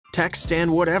Text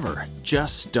and whatever.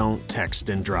 Just don't text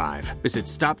and drive. Visit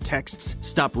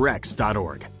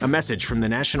StopTextsStopWrecks.org. A message from the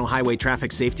National Highway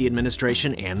Traffic Safety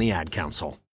Administration and the Ad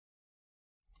Council.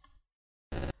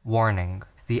 Warning.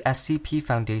 The SCP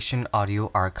Foundation audio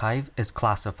archive is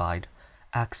classified.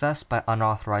 Access by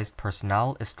unauthorized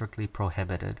personnel is strictly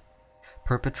prohibited.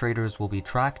 Perpetrators will be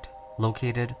tracked,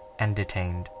 located, and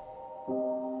detained.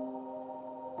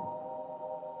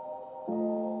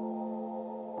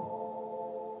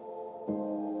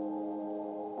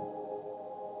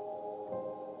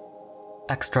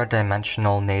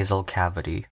 Extradimensional nasal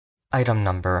cavity. Item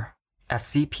number: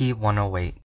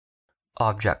 SCP-108.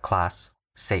 Object class: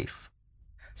 Safe.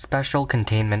 Special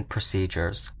containment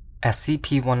procedures.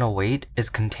 SCP-108 is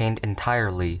contained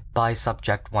entirely by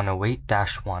Subject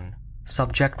 108-1.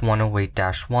 Subject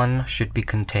 108-1 should be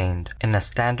contained in a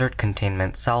standard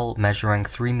containment cell measuring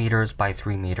 3 meters by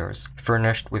 3 meters,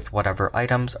 furnished with whatever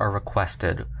items are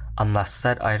requested, unless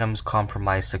said items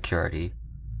compromise security.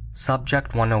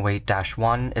 Subject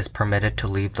 108-1 is permitted to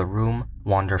leave the room,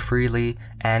 wander freely,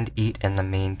 and eat in the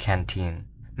main canteen.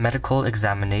 Medical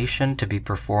examination to be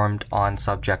performed on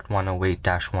Subject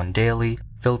 108-1 daily,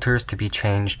 filters to be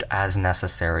changed as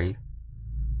necessary.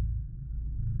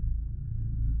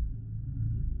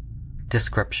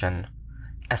 Description: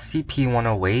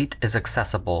 SCP-108 is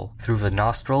accessible through the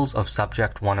nostrils of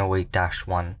Subject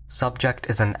 108-1. Subject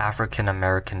is an African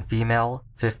American female,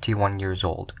 51 years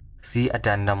old. See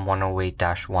Addendum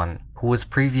 108-1, who was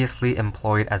previously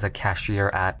employed as a cashier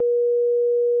at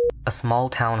a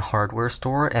small-town hardware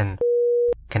store in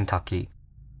Kentucky.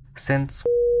 Since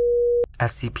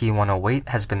SCP-108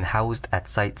 has been housed at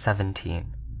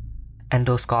Site-17.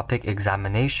 Endoscopic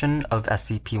examination of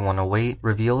SCP-108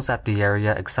 reveals that the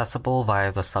area accessible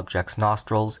via the subject's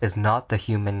nostrils is not the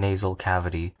human nasal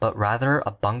cavity, but rather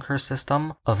a bunker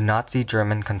system of Nazi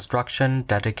German construction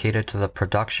dedicated to the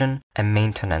production and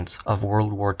maintenance of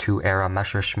World War II-era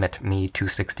Messerschmitt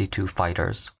Me-262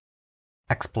 fighters.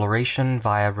 Exploration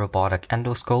via robotic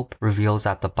endoscope reveals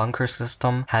that the bunker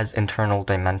system has internal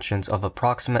dimensions of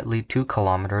approximately 2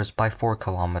 kilometers by 4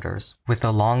 kilometers, with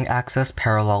a long axis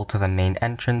parallel to the main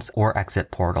entrance or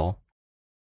exit portal.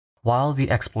 While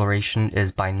the exploration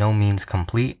is by no means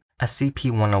complete,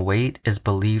 SCP-108 is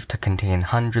believed to contain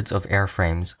hundreds of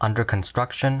airframes under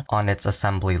construction on its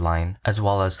assembly line, as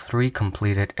well as 3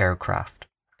 completed aircraft.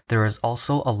 There is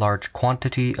also a large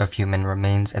quantity of human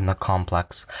remains in the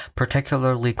complex,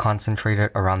 particularly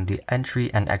concentrated around the entry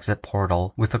and exit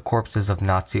portal, with the corpses of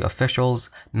Nazi officials,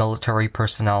 military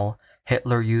personnel,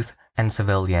 Hitler Youth, and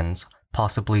civilians,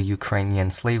 possibly Ukrainian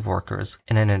slave workers,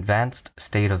 in an advanced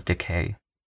state of decay.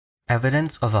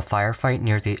 Evidence of a firefight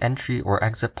near the entry or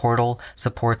exit portal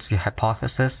supports the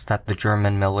hypothesis that the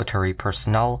German military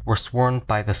personnel were swarmed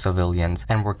by the civilians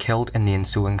and were killed in the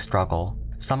ensuing struggle.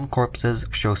 Some corpses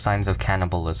show signs of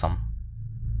cannibalism.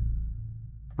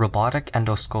 Robotic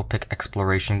endoscopic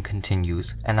exploration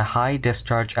continues, and a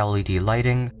high-discharge LED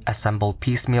lighting, assembled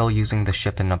piecemeal using the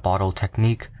ship-in-a-bottle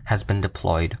technique, has been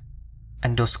deployed.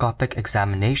 Endoscopic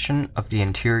examination of the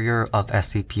interior of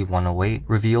SCP-108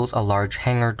 reveals a large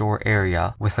hangar door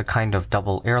area with a kind of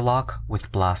double airlock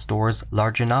with blast doors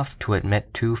large enough to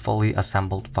admit 2 fully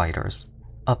assembled fighters.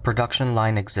 A production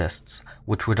line exists,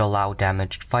 which would allow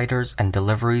damaged fighters and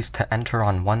deliveries to enter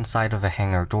on one side of a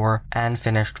hangar door and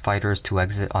finished fighters to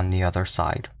exit on the other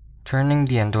side. Turning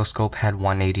the endoscope head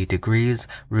 180 degrees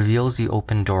reveals the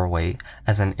open doorway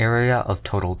as an area of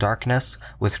total darkness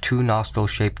with 2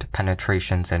 nostril-shaped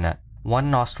penetrations in it. One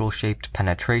nostril-shaped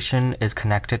penetration is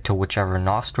connected to whichever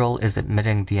nostril is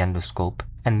admitting the endoscope,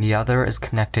 and the other is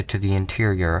connected to the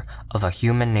interior of a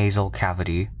human nasal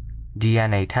cavity.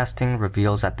 DNA testing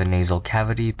reveals that the nasal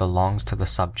cavity belongs to the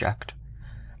subject.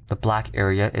 The black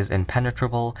area is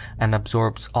impenetrable and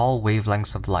absorbs all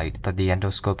wavelengths of light that the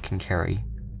endoscope can carry.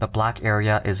 The black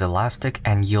area is elastic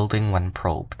and yielding when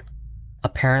probed.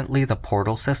 Apparently, the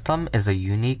portal system is a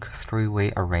unique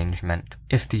 3-way arrangement.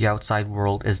 If the outside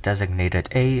world is designated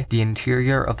A, the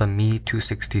interior of a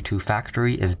Me-262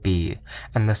 factory is B,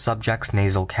 and the subject's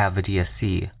nasal cavity is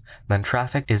C, then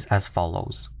traffic is as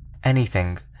follows.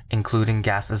 Anything, including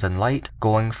gases and light,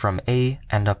 going from A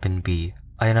end up in B.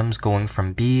 Items going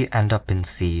from B end up in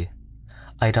C.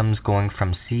 Items going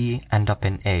from C end up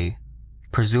in A.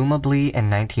 Presumably in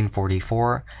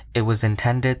 1944, it was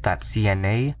intended that C and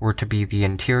A were to be the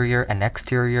interior and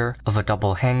exterior of a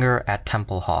double hangar at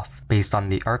Tempelhof, based on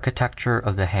the architecture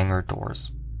of the hangar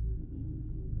doors.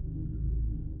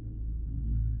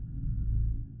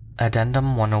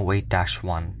 Addendum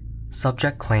 108-1.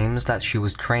 Subject claims that she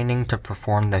was training to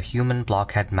perform the human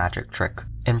blockhead magic trick.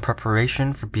 in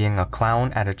preparation for being a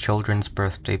clown at a children's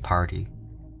birthday party.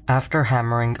 After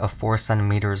hammering a 4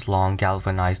 cm long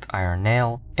galvanized iron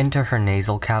nail into her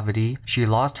nasal cavity, she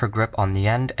lost her grip on the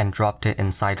end and dropped it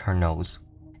inside her nose.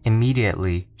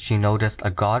 Immediately, she noticed a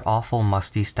god-awful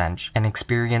musty stench and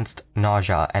experienced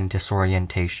nausea and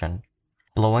disorientation.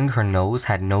 Blowing her nose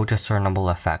had no discernible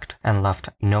effect and left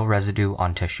no residue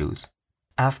on tissues.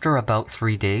 After about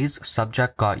 3 days,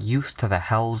 subject got used to the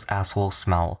hell's asshole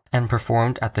smell and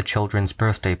performed at the children's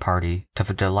birthday party to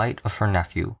the delight of her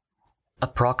nephew.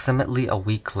 Approximately a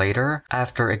week later,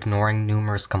 after ignoring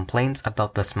numerous complaints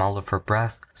about the smell of her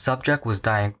breath, subject was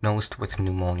diagnosed with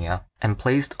pneumonia and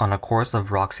placed on a course of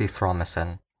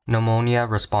roxythromycin. Pneumonia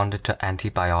responded to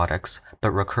antibiotics,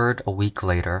 but recurred a week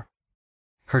later.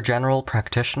 Her general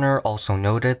practitioner also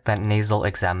noted that nasal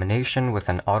examination with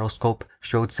an otoscope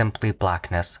showed simply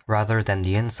blackness rather than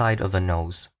the inside of a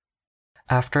nose.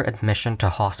 After admission to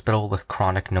hospital with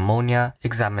chronic pneumonia,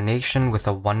 examination with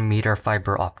a 1 meter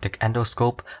fiber optic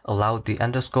endoscope allowed the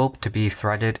endoscope to be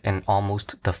threaded in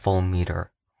almost the full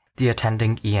meter. The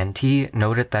attending ENT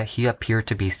noted that he appeared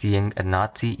to be seeing a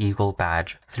Nazi eagle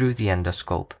badge through the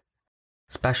endoscope.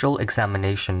 Special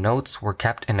examination notes were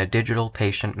kept in a digital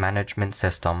patient management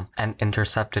system and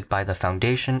intercepted by the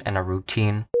Foundation in a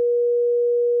routine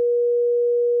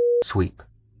sweep.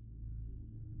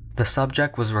 The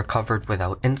subject was recovered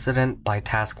without incident by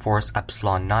Task Force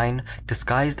Epsilon 9,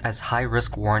 disguised as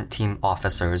high-risk warrant team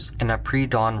officers, in a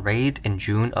pre-dawn raid in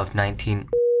June of 19...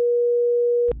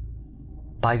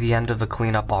 By the end of the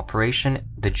cleanup operation,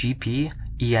 the GP,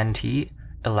 ENT,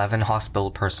 11 hospital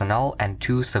personnel, and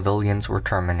 2 civilians were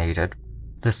terminated.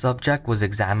 The subject was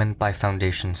examined by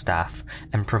Foundation staff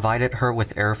and provided her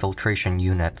with air filtration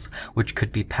units, which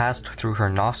could be passed through her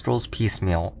nostrils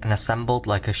piecemeal and assembled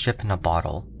like a ship in a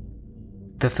bottle.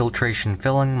 The filtration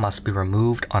filling must be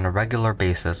removed on a regular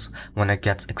basis when it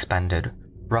gets expended,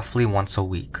 roughly once a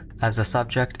week, as the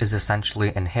subject is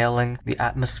essentially inhaling the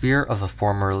atmosphere of a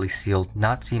formerly sealed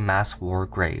Nazi mass war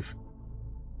grave.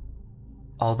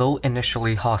 Although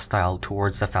initially hostile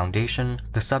towards the Foundation,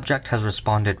 the subject has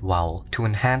responded well to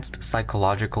enhanced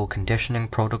psychological conditioning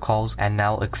protocols and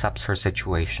now accepts her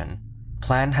situation.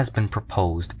 Plan has been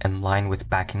proposed in line with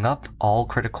backing up all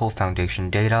critical Foundation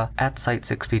data at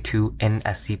Site-62 in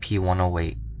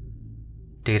SCP-108.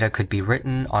 Data could be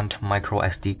written onto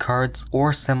microSD cards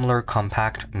or similar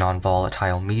compact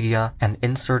non-volatile media and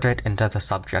inserted into the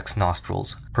subject's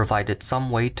nostrils, provided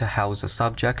some way to house a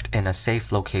subject in a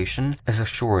safe location is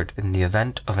assured in the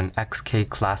event of an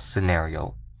XK-class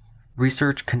scenario.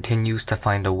 Research continues to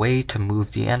find a way to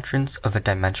move the entrance of a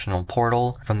dimensional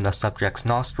portal from the subject's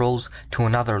nostrils to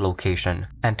another location,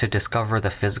 and to discover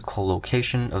the physical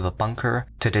location of a bunker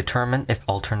to determine if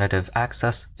alternative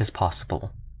access is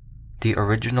possible. The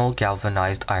original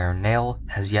galvanized iron nail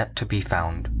has yet to be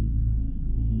found.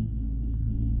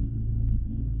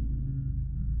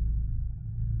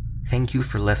 Thank you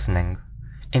for listening.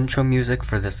 Intro music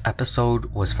for this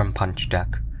episode was from Punch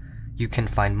Deck. You can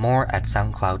find more at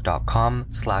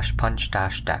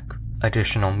soundcloud.com/punch-deck.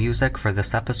 Additional music for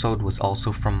this episode was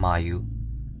also from Mayu.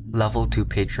 Level 2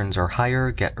 patrons or higher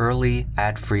get early,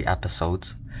 ad-free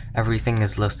episodes. Everything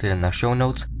is listed in the show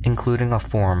notes, including a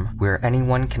form where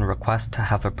anyone can request to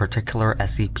have a particular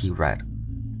SCP read.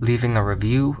 Leaving a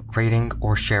review, rating,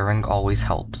 or sharing always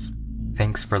helps.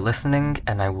 Thanks for listening,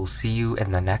 and I will see you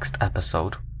in the next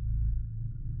episode.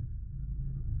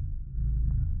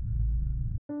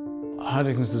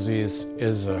 Huntington's disease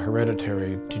is a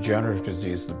hereditary degenerative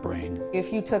disease of the brain.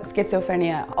 If you took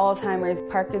schizophrenia, Alzheimer's,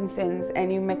 Parkinson's,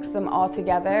 and you mix them all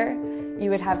together, you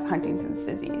would have Huntington's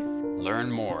disease.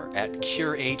 Learn more at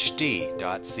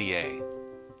curehd.ca.